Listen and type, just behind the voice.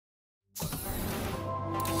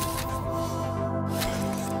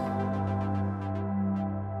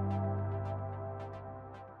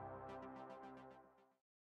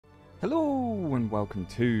Hello and welcome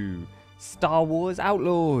to Star Wars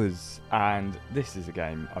Outlaws, and this is a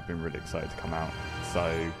game I've been really excited to come out,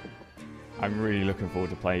 so I'm really looking forward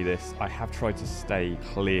to play this. I have tried to stay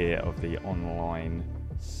clear of the online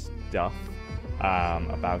stuff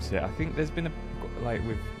about it. I think there's been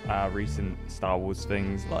with recent Star Wars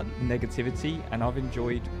things, a lot of negativity, and I've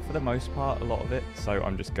enjoyed for the most part a lot of it, so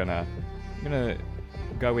I'm gonna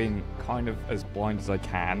go in kind of as blind as I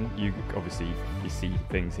can. You see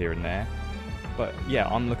things here and there, but yeah,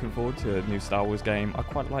 I'm looking forward to a new Star Wars game. I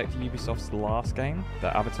quite liked Ubisoft's last game,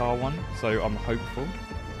 the Avatar one, so I'm hopeful,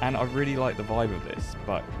 and I really like the vibe of this.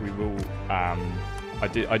 But we will. I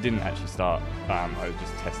didn't actually start. I was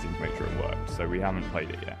just testing to make sure it worked, so we haven't played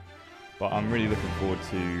it yet. But I'm really looking forward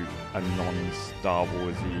to a non-Star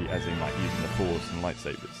Warsy, as in like using the Force and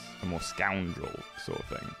lightsabers, a more scoundrel sort of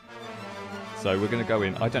thing. So we're going to go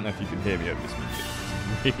in. I don't know if you can hear me over this music.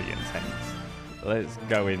 It's really intense. Let's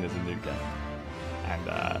go in as a new game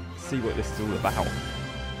and see what this is all about.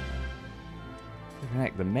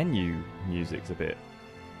 Heck, the menu music's a bit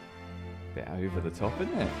over the top,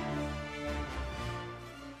 isn't it?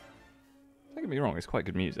 Don't get me wrong, it's quite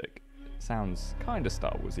good music. It sounds kind of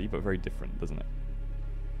Star Warsy, but very different, doesn't it?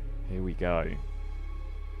 Here we go.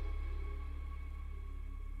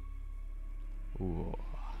 Ooh.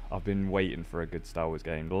 I've been waiting for a good Star Wars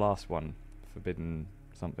game. The last one, Forbidden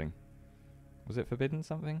something. Was it Forbidden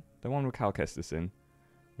something? The one with Cal Kestis in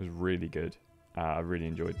was really good. I really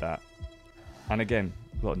enjoyed that. And again,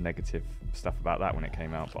 a lot of negative stuff about that when it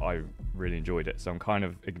came out, but I really enjoyed it. So I'm kind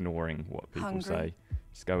of ignoring what people say.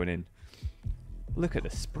 Just going in. Look at the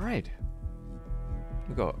spread.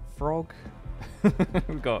 We've got frog.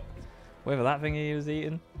 We've got whatever that thing he was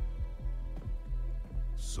eating.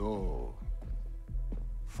 So...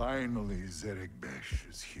 finally, Zerek Besh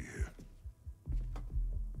is here.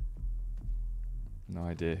 No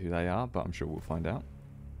idea who they are, but I'm sure we'll find out.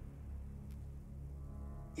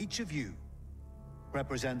 Each of you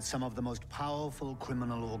represents some of the most powerful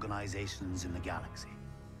criminal organizations in the galaxy.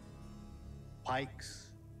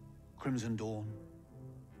 Pikes, Crimson Dawn,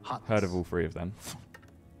 Hutts. Heard of all three of them.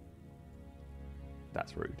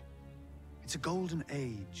 That's rude. It's a golden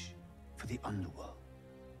age for the underworld.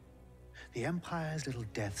 The Empire's little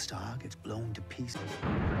Death Star gets blown to pieces,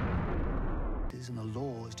 and the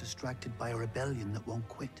law is distracted by a rebellion that won't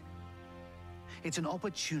quit. It's an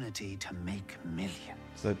opportunity to make millions.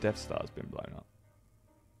 So the Death Star's been blown up.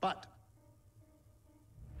 But,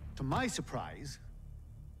 to my surprise,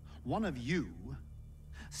 one of you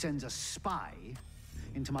sends a spy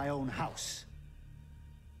into my own house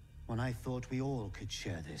when I thought we all could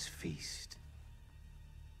share this feast.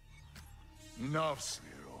 Enough, Zero.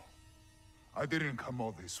 I didn't come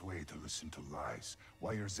all this way to listen to lies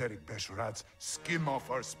while your Zerek Besh rats skim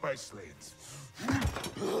off our spice lanes.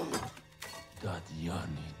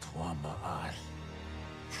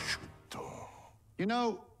 You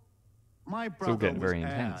know, my brother getting was very heir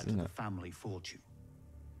intense, to isn't the it? family fortune.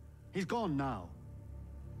 He's gone now.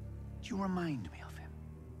 Do you remind me of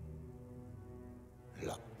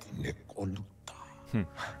him?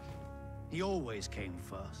 He always came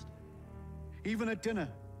first. Even at dinner.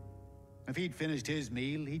 If he'd finished his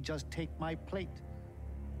meal, he'd just take my plate.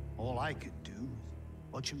 All I could do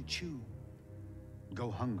was watch him chew.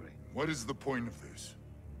 Go hungry. What is the point of this?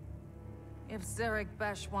 If Zerek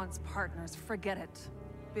Besh wants partners, forget it.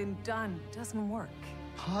 Been done. Doesn't work.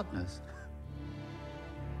 Partners?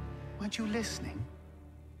 Weren't you listening?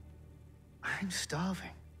 I'm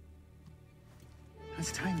starving.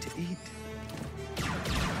 It's time to eat.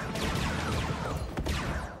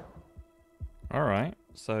 Alright,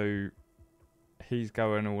 so he's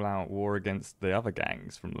going all out war against the other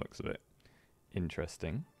gangs from the looks of it.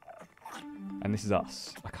 Interesting. And this is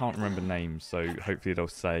us. I can't remember names, so hopefully they'll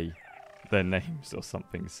say their names or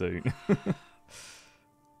something soon.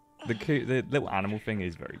 The little animal thing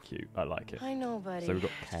is very cute. I like it. I know, buddy. So we've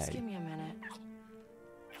got Kay. Just give me a minute.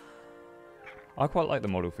 I quite like the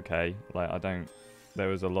model for Kay. There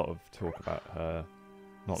was a lot of talk about her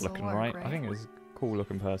not So looking what, right. Gray? I think it was a cool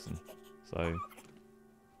looking person. So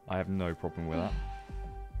I have no problem with that.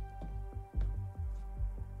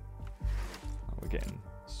 We're getting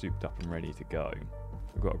souped up and ready to go.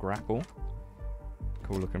 We've got a grapple.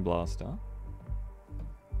 Cool looking blaster.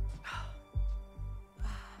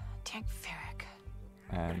 Tank Ferric.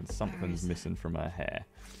 And something's missing from her hair.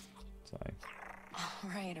 So All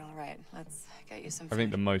right. Let's get you some I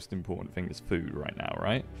think food. the most important thing is food right now,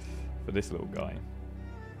 right? For this little guy.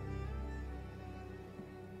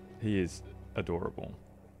 He is adorable.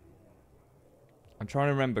 I'm trying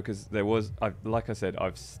to remember because like I said,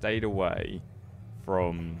 I've stayed away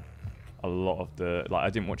from a lot of the, like, I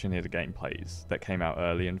didn't watch any of the gameplays that came out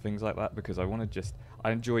early and things like that, because I want to just,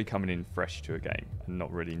 I enjoy coming in fresh to a game and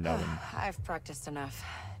not really knowing, I've practiced enough.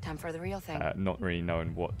 Time for the real thing. not really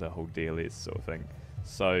knowing what the whole deal is, sort of thing.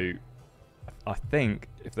 So I think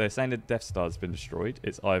if they're saying the Death Star's been destroyed,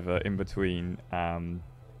 it's either in between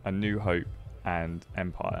A New Hope and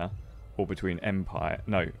Empire, or between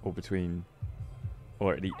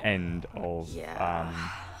or at the end of Yeah,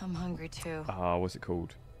 I'm hungry too. what's it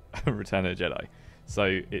called? Return of the Jedi.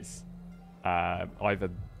 So it's either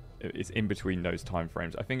it's in between those time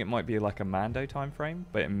frames. I think it might be like a Mando time frame,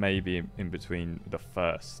 but it may be in between the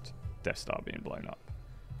first Death Star being blown up.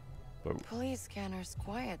 But Police scanner's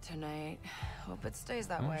quiet tonight. Hope it stays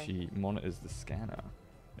that way. she monitors the scanner.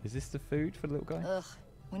 Is this the food for the little guy? Ugh,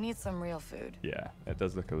 we need some real food. Yeah, it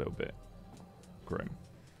does look a little bit grim.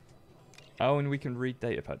 Oh, and we can read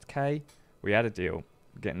data pads. Kay, we had a deal.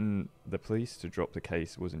 Getting the police to drop the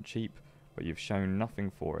case wasn't cheap, but you've shown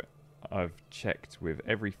nothing for it. I've checked with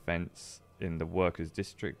every fence in the workers'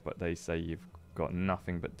 district, but they say you've got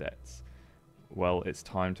nothing but debts. Well, it's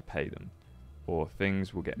time to pay them, or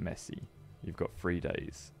things will get messy. You've got 3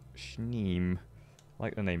 days. Schneem. I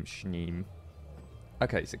like the name Schneem.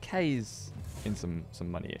 Okay, so Kay's in some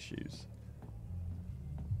money issues.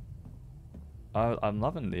 I'm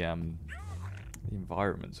loving the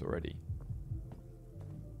environments already.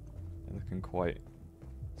 They're looking quite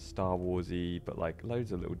Star Warsy, but like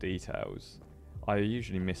loads of little details. I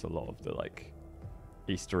usually miss a lot of the like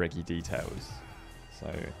Easter eggy details,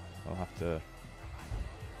 so I'll have to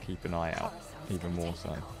keep an eye out even more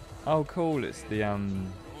so. Oh, cool! It's the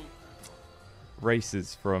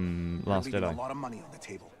races from Last Jedi. A lot of money on the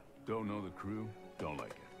table. Don't know the crew, don't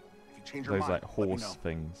like it. If you change your Those mind, like let me horse know.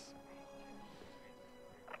 things.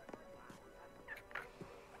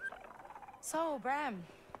 So, Bram,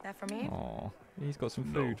 that for me? Oh, he's got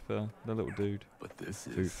some No. food for the little dude. But this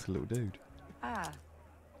Food is... for the little dude. Ah,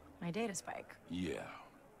 my data spike. Yeah,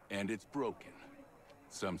 and it's broken.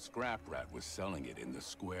 Some scrap rat was selling it in the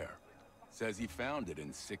square. Says he found it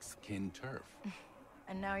in 6th Kin turf.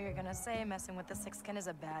 And now you're gonna say messing with the 6th Kin is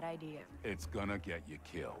a bad idea. It's gonna get you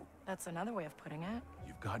killed. That's another way of putting it.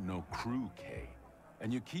 You've got no crew, Kay.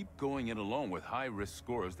 And you keep going it alone with high-risk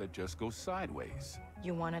scores that just go sideways.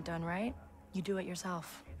 You want it done right? You do it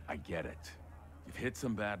yourself. I get it. You've hit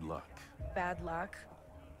some bad luck. Bad luck.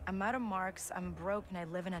 I'm out of marks, I'm broke, and I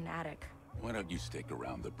live in an attic. Why don't you stick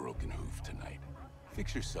around the Broken Hoof tonight?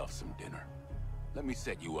 Fix yourself some dinner. Let me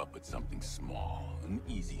set you up with something small, an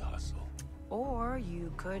easy hustle. Or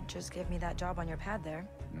you could just give me that job on your pad there.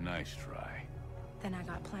 Nice try. Then I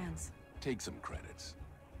got plans. Take some credits.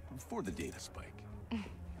 For the data spike.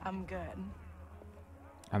 I'm good.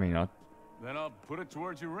 I mean, Then I'll put it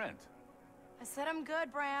towards your rent. I said I'm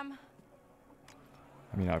good, Bram.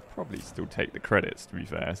 I'd probably still take the credits, to be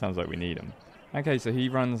fair. Sounds like we need them. Okay, so he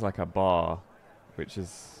runs like a bar, which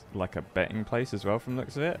is like a betting place as well from the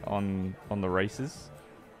looks of it, on the races.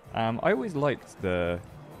 I always liked the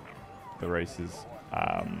races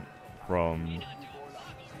from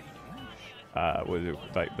was it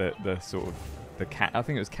like the sort of I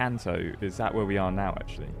think it was Kanto. Is that where we are now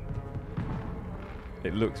actually?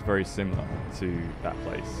 It looks very similar to that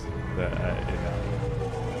place.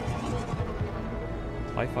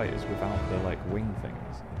 TIE fighters without the like wing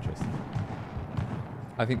things. Interesting.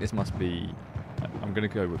 I think this must be. I'm gonna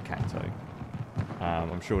go with Kanto.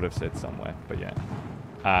 I'm sure they've said somewhere, but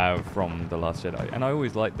yeah, from The Last Jedi. And I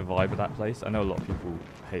always liked the vibe of that place. I know a lot of people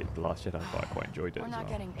hate The Last Jedi, but I quite enjoyed it We're as not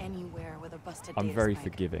well. getting anywhere with a busted I'm data very spike.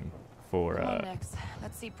 forgiving for Come on, Nix.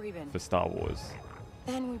 Let's see Preben. for Star Wars.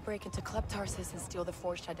 Then we break into Club Tarsus and steal the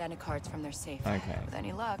forged identity cards from their safe. Okay. With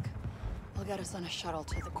any luck, they'll get us on a shuttle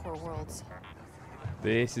to the core worlds.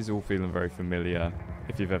 This is all feeling very familiar.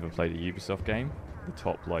 If you've ever played a Ubisoft game, the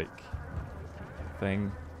top like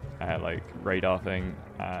thing, like radar thing,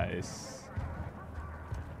 is,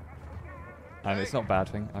 and it's not a bad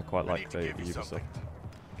thing. I quite like the Ubisoft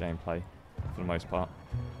gameplay for the most part.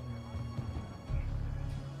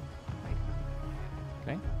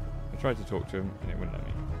 Okay, I tried to talk to him and it wouldn't let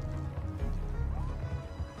me.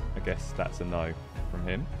 I guess that's a no from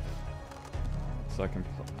him. So I can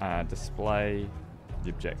display the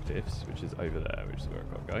objectives, which is over there, which is where I've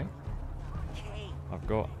got to go. I've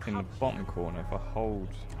got in the bottom corner, if I hold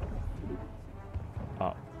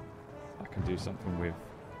up, I can do something with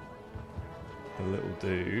the little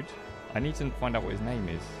dude. I need to find out what his name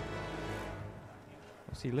is.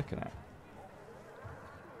 What's he looking at?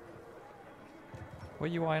 What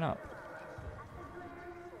are you eyeing up?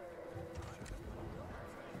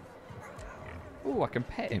 Oh, I can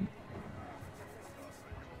pet him.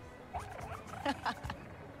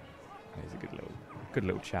 Good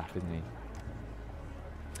little chap, isn't he?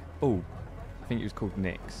 Oh, I think he was called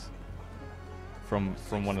Nix. From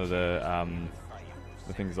one of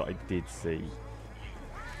the things that I did see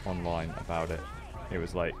online about it. It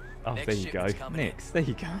was like, oh, there you go, Nix. There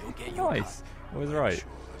you go. Nice. I was right.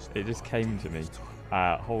 It just came to me.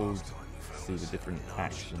 Hold to see the different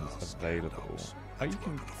actions available. Oh, you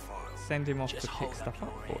can send him off to pick stuff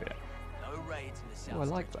up for you. Oh, I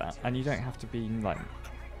like that. And you don't have to be like,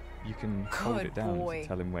 you can hold it down to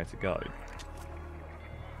tell him where to go.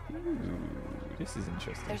 Ooh, this is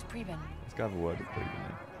interesting. There's Preben. Let's go have a word with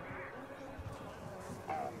Preben.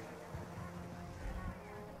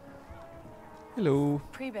 Hello.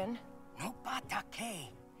 Preben. No patake.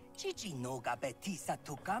 Chichi no gabetisa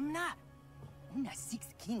tukamna. Una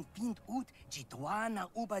 16 pint ut jituana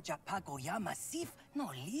uba japagoyama sif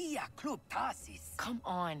no lia club tasis. Come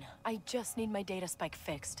on. I just need my data spike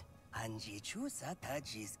fixed. Anji chusa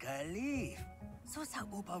tajis galif. Sosa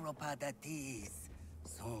uba ropada tis.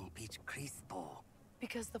 Soon pitch crispo.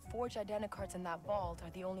 Because the forged identicards in that vault are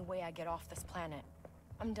the only way I get off this planet.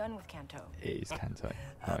 I'm done with Kanto. It is Kanto.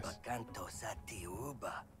 Nice. Abakanto sati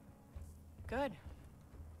uba. Good.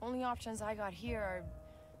 Only options I got here are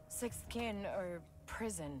sixth kin or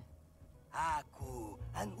prison. Aku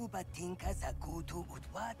an uba tinka zakutu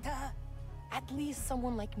utwata. At least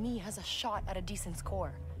someone like me has a shot at a decent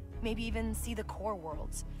score. Maybe even see the core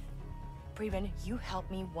worlds. Preben, you help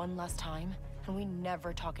me one last time, and we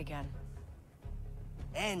never talk again.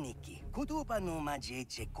 Eniki, kutupa numa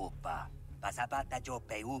jeche kopa. Pasabata jo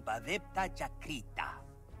peuba vipta jakrita.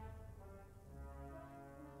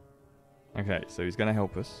 Okay, so he's going to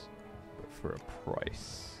help us, but for a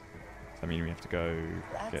price. So I mean, we have to go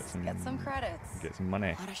get some credits. Get some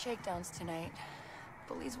money. A lot of shakedowns tonight.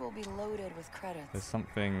 Police will be loaded with credits. There's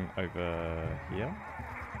something over here.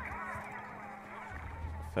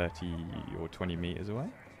 30 or 20 meters away.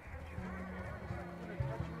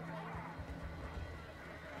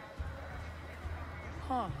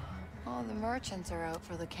 Huh. All the merchants are out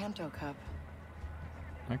for the Kanto Cup.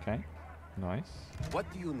 Okay, nice.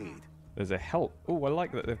 What do you need? There's a help. Oh, I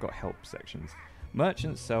like that they've got help sections.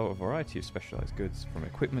 Merchants sell a variety of specialized goods, from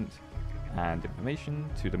equipment and information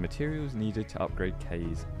to the materials needed to upgrade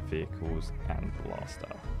Kay's vehicles and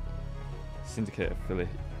blaster. Syndicate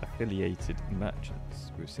affiliated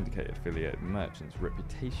merchants. With syndicate affiliated merchants,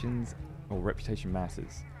 reputation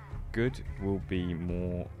matters. Good will be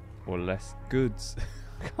more or less goods.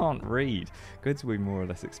 Can't read. Goods will be more or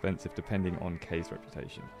less expensive depending on Kay's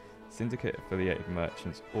reputation. Syndicate affiliated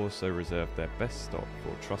merchants also reserve their best stock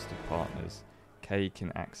for trusted partners. Kay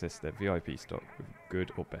can access their VIP stock with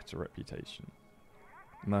good or better reputation.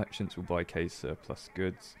 Merchants will buy Kay's surplus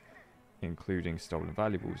goods, including stolen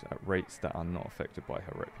valuables, at rates that are not affected by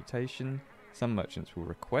her reputation. Some merchants will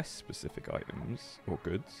request specific items or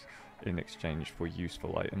goods in exchange for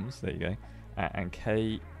useful items. There you go. And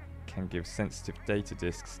Kay can give sensitive data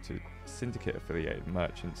disks to syndicate affiliated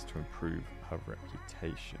merchants to improve her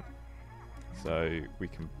reputation. So we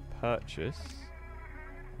can purchase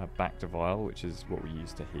a back to vial, which is what we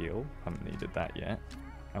use to heal. Haven't needed that yet.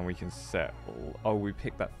 And we can settle. Oh, we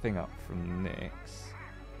picked that thing up from Nix.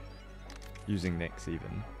 Using Nix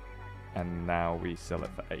even. And now we sell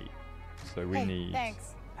it for 8. So we need...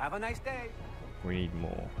 Thanks. Have a nice day. We need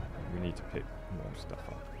more. We need to pick more stuff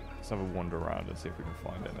up. Let's have a wander around and see if we can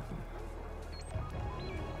find anything.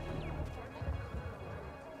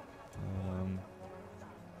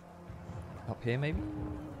 Up here maybe?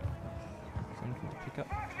 Something to pick up?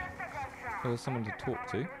 Or someone to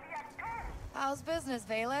talk to? How's business,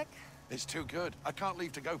 Valek? It's too good. I can't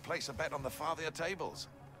leave to go place a bet on the farther tables.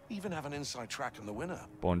 Even have an inside track on the winner.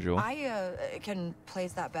 Bonjour. I can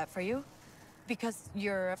place that bet for you. Because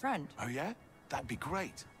you're a friend. Oh yeah? That'd be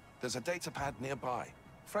great. There's a data pad nearby.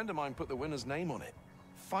 Friend of mine put the winner's name on it.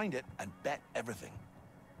 Find it and bet everything.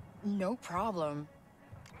 No problem.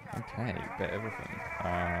 Okay, bet everything.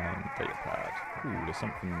 Data pad. Ooh, there's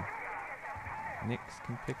something Nix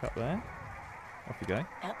can pick up there. Off you go.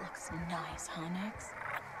 That looks nice, huh, Nix?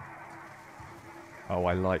 Oh,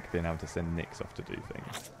 I like being able to send Nix off to do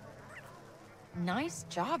things. Nice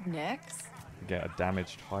job, Nix. Get a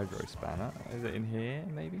damaged hydro spanner. Is it in here,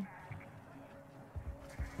 maybe?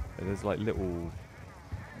 There's like little...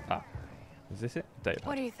 Ah, is this it? Data pad.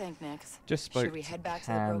 What do you think, Nix? Just spoke Should we head back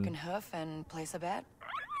to the Broken Hoof and place a bet?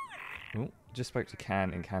 Oh, just spoke to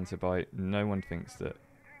Can in Canterbury. No one thinks that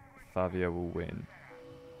Favia will win.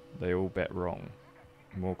 They all bet wrong.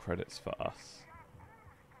 More credits for us.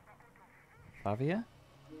 Favia?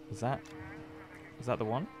 Is that the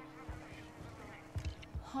one?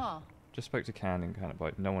 Huh. Just spoke to Can in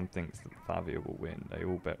Canterbury. No one thinks that Favia will win. They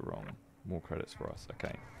all bet wrong. More credits for us.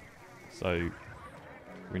 Okay. So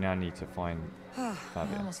we now need to find I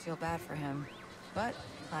Fabio. almost feel bad for him, but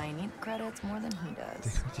I need credits more than he Did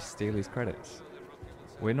does. we just steal his credits?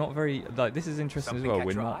 We're not very... Like, this is interesting as well.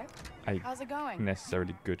 We're not a How's it going?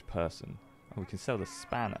 necessarily good person. Oh, we can sell the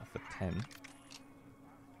spanner for 10.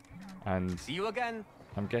 And See you again.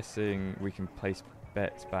 I'm guessing we can place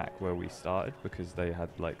bets back where we started because they had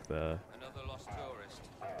like the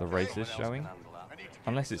races showing.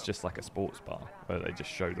 Unless it's just like a sports bar where they just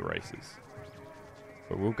show the races.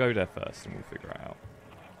 But we'll go there first and we'll figure it out.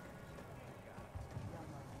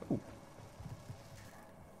 Ooh.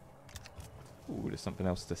 Ooh, there's something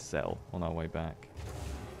else to sell on our way back.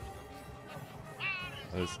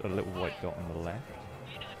 There's a little white dot on the left.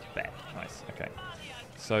 Bet. Nice. Okay.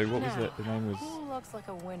 So what was it? The name was Who looks like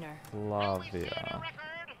a winner? Flavia.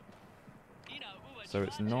 So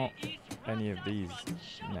it's not any of these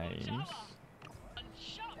names.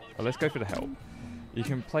 Well, let's go for the help. You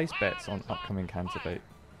can place bets on upcoming candidate.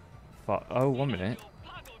 Oh, 1 minute.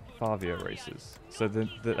 Flavia races. So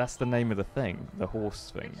that's the name of the thing, the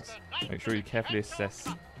horse things. Make sure you carefully assess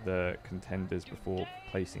the contenders before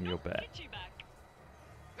placing your bet.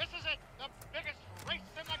 This is it, the biggest race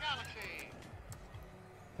in the galaxy.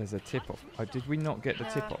 There's a tip-off. Oh, did we not get the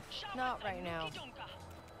tip-off? Not right now.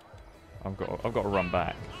 I've got to run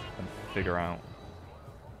back and figure out.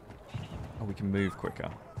 Oh, we can move quicker.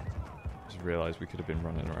 Just realised we could have been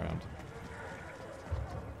running around.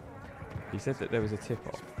 He said that there was a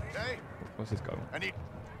tip-off. Hey, What's his goal? I need...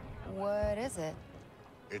 What is it?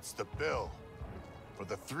 It's the bill. For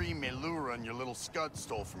the 3 Melura your little scud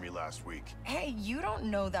stole from you last week. Hey, you don't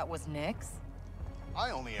know that was Nix? I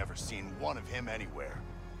only ever seen one of him anywhere.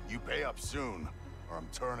 You pay up soon, or I'm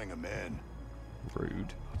turning him in.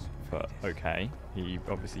 Rude. But okay. He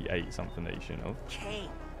obviously ate something that he shouldn't have. Kay,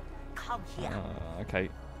 come here. Okay.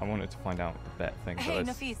 I wanted to find out the bet thing. So Hey,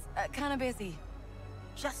 Nafis, kinda busy.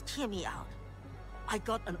 Just hear me out. I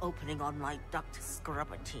got an opening on my Dr.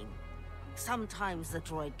 Scrubber team. Sometimes the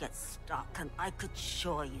droid gets stuck, and I could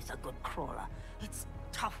sure use a good crawler. It's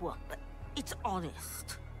tough work, but it's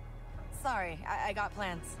honest. Sorry, I got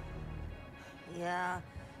plans. Yeah,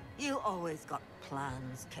 you always got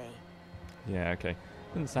plans, Kay. Yeah, okay.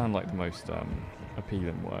 Doesn't sound like the most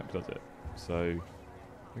appealing work, does it? So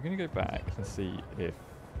we're going to go back and see if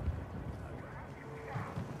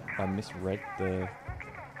I misread the...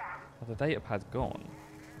 Oh, the data pad's gone.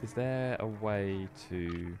 Is there a way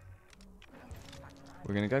to...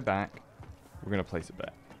 We're going to go back. We're going to place a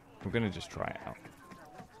bet. We're going to just try it out.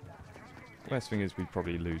 Worst thing is we'd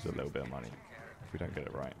probably lose a little bit of money if we don't get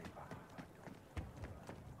it right.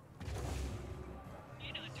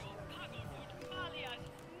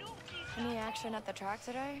 Any action at the track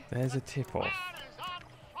today? There's a tip-off.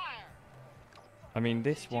 I mean,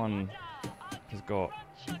 this one has got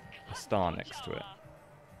a star next to it.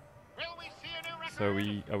 So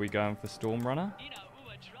are we going for Storm Runner?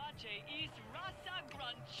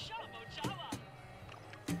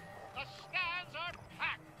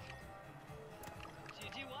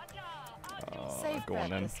 Safe Go on bet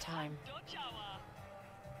then. this time.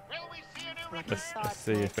 Let's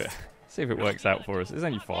see if it works out for us. There's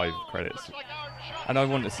only 5 credits, and I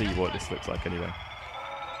want to see what this looks like anyway.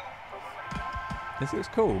 This looks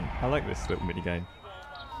cool. I like this little mini game.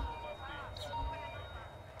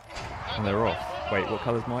 And they're off. Wait, what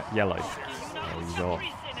colour's my yellow? Oh, he's off.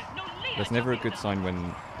 That's never a good sign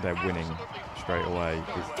when they're winning straight away.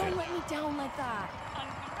 Don't let me down like that.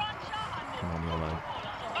 Come on, yellow.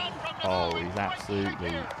 Oh, he's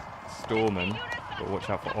absolutely storming. But watch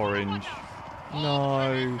out for orange.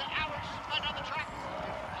 No.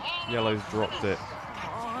 Yellow's dropped it.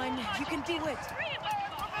 Come on, you can do it.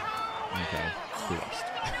 Okay, lost.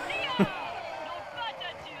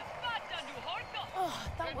 Oh,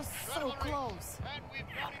 that was so close.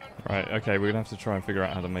 Right, okay, we're going to have to try and figure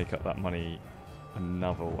out how to make up that money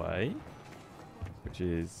another way. Which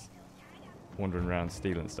is wandering around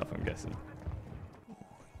stealing stuff, I'm guessing.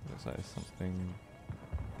 Looks like there's something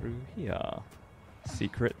through here.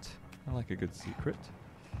 Secret. I like a good secret.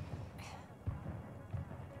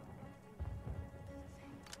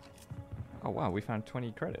 Oh wow, we found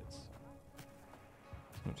 20 credits.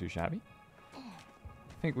 It's not too shabby.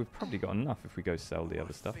 I think we've probably got enough if we go sell the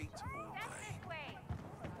other stuff.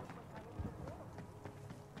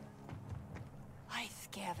 I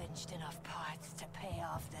scavenged enough parts to pay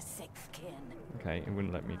off the 6th kin. Okay, it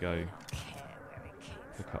wouldn't let me go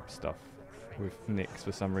pick up stuff with Nix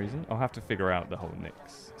for some reason. I'll have to figure out the whole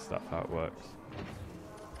Nix stuff, how it works.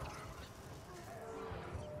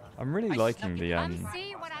 I'm really liking the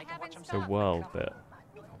world bit.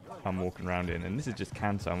 I'm walking around in, and this is just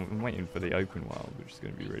Kanto. I'm waiting for the open world, which is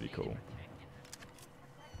going to be really cool.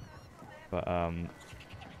 But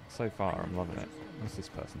so far I'm loving it. What's this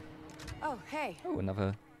person? Oh, hey. Oh,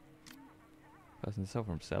 another person to sell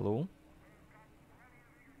from Sell All.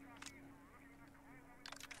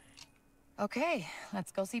 Okay,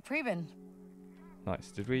 let's go see Preben.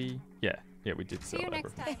 Nice. Did we? Yeah, we did sell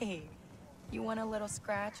everything. Hey, you want a little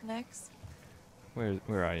scratch, Nix? Where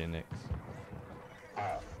are you, Nix?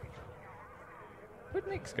 Where'd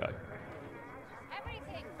Nix go?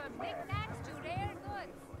 Everything from knickknacks to rare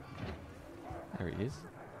goods. There he is.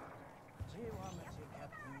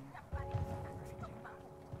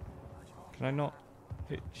 Can I not?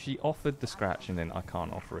 She offered the scratch and then I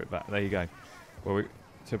can't offer it back. There you go. Well,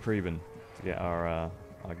 to Preben to get our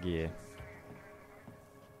gear.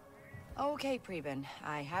 Okay, Preben,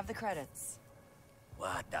 I have the credits.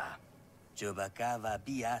 Wata. Chubakava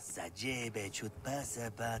biasa jebe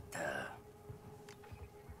chutpasabata.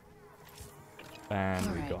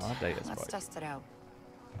 And we got our data Let's spike. test it out.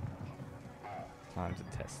 Time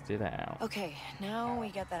to test it out. Okay, now we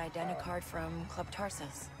get that identicard from Club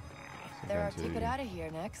Tarsus. So They're our going to ticket out of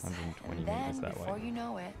here next. 120 And then, meters that before way. you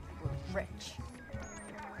know it, we're rich.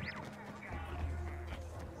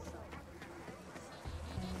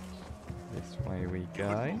 This way we go.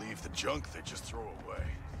 I couldn't believe the junk they just throw away.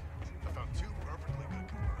 I found 2 perfectly good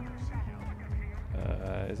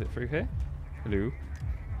converters. Is it through here? Hello?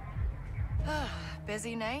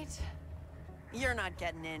 Busy night? You're not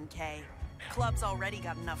getting in, Kay. Club's already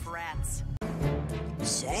got enough rats.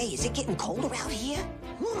 Say, is it getting cold around here?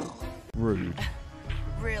 Rude.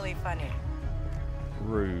 Really funny.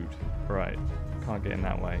 Rude. Right. Can't get in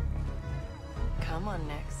that way. Come on,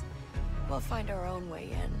 Nix. We'll find our own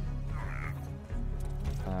way in.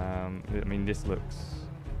 I mean, this looks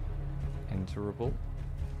enterable.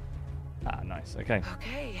 Ah, nice. Okay.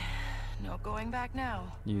 Okay, no going back now.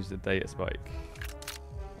 Use the data spike.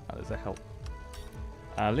 Ah, there's a help.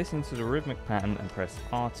 Listen to the rhythmic pattern and press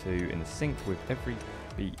R2 in sync with every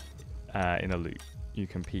beat in a loop. You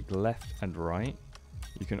can peek left and right.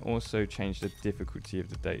 You can also change the difficulty of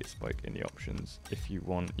the data spike in the options. If you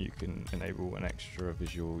want, you can enable an extra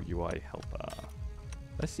visual UI helper.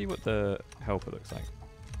 Let's see what the helper looks like.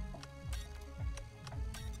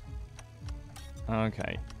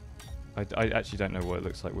 Okay. I actually don't know what it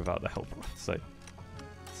looks like without the helper. So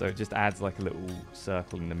it just adds like a little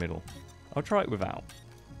circle in the middle. I'll try it without.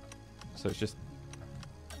 So it's just...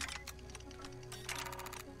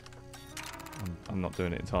 I'm not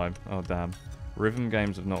doing it in time. Oh, damn. Rhythm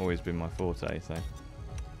games have not always been my forte, so...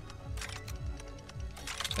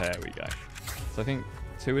 There we go. So I think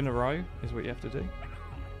 2 in a row is what you have to do.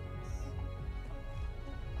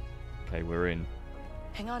 Okay, we're in.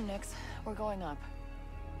 Hang on, Nix. We're going up.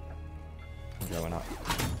 We're going up.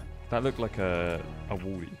 That looked like a wall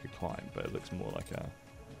that you could climb, but it looks more like a...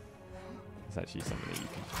 It's actually something that you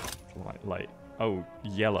can climb. Like, oh,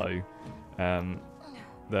 yellow.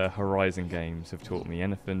 The Horizon games have taught me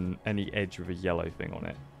any edge with a yellow thing on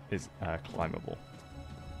it is climbable.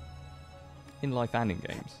 In life and in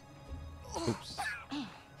games. Oops.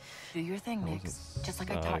 Do your thing, Nix. Just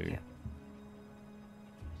like I taught you.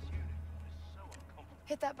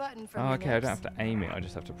 Hit that button for me, Okay, I Nix. don't have to aim it. I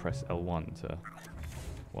just have to press L1 to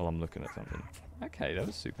while I'm looking at something. Okay, that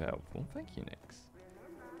was super helpful. Thank you, Nix.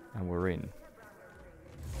 And we're in.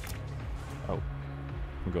 Oh,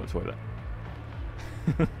 we've got a toilet.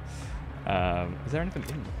 Is there anything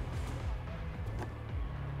in there?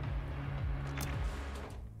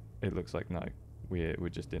 It looks like no. We're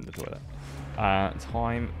just in the toilet.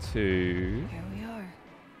 Time to Here we are.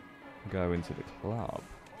 go into the club.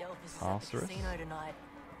 Delphus is at Pass the her. casino tonight.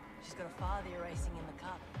 She's got a father racing in the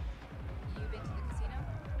cup. You been to the casino?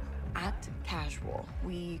 Act casual.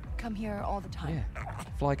 We come here all the time. Yeah.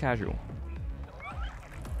 Fly casual.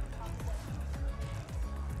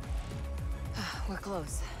 We're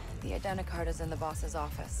close. The identicard is in the boss's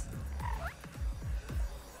office.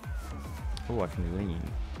 Oh, I can lean.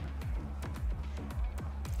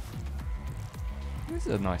 This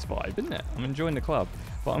is a nice vibe, isn't it? I'm enjoying the club.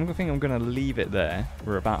 But I think I'm going to leave it there.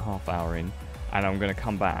 We're about half hour in. And I'm going to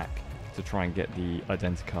come back to try and get the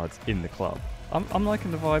identicards in the club. I'm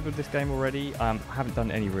liking the vibe of this game already. I haven't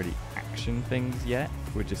done any really action things yet.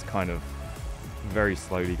 We're just kind of very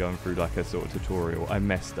slowly going through like a sort of tutorial. I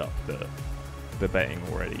messed up the betting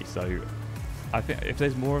already. So I think if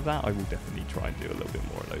there's more of that, I will definitely try and do a little bit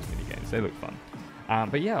more of those mini games. They look fun.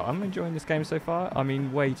 But yeah, I'm enjoying this game so far. I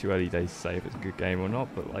mean, way too early days to say if it's a good game or not,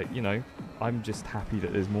 but like, you know, I'm just happy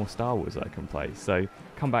that there's more Star Wars I can play. So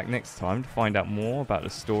come back next time to find out more about the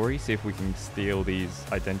story, see if we can steal these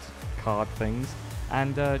identity card things,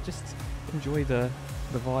 and just enjoy the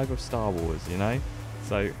vibe of Star Wars, you know?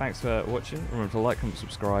 So thanks for watching. Remember to like, comment,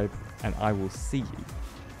 subscribe, and I will see you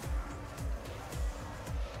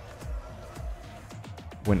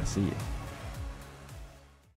when I see you.